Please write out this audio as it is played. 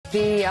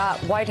The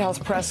White House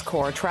press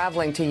corps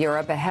traveling to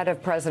Europe ahead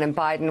of President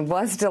Biden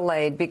was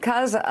delayed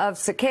because of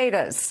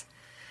cicadas.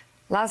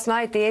 Last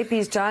night, the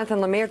AP's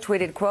Jonathan Lemire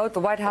tweeted, quote, "The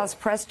White House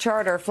press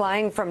charter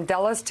flying from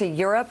Dulles to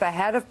Europe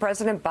ahead of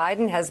President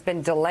Biden has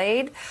been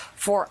delayed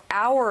for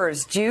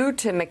hours due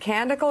to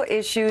mechanical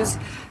issues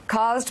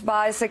caused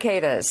by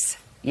cicadas."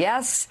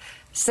 Yes,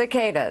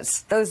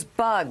 cicadas, those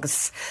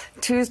bugs.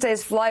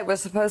 Tuesday's flight was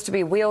supposed to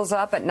be wheels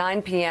up at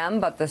 9 p.m.,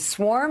 but the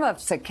swarm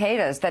of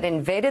cicadas that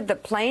invaded the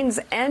plane's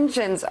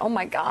engines, oh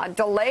my God,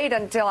 delayed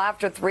until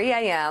after 3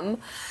 a.m.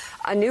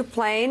 A new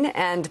plane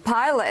and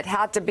pilot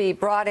had to be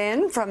brought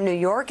in from New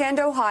York and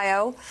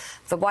Ohio.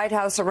 The White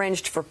House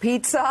arranged for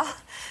pizza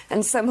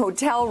and some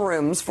hotel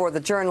rooms for the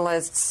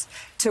journalists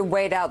to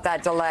wait out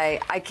that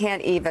delay. I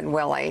can't even,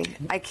 Willie.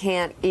 I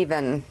can't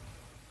even.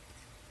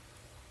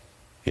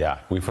 Yeah,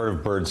 we've heard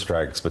of bird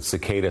strikes, but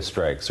cicada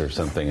strikes are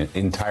something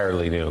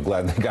entirely new.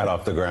 Glad they got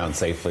off the ground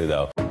safely,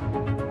 though.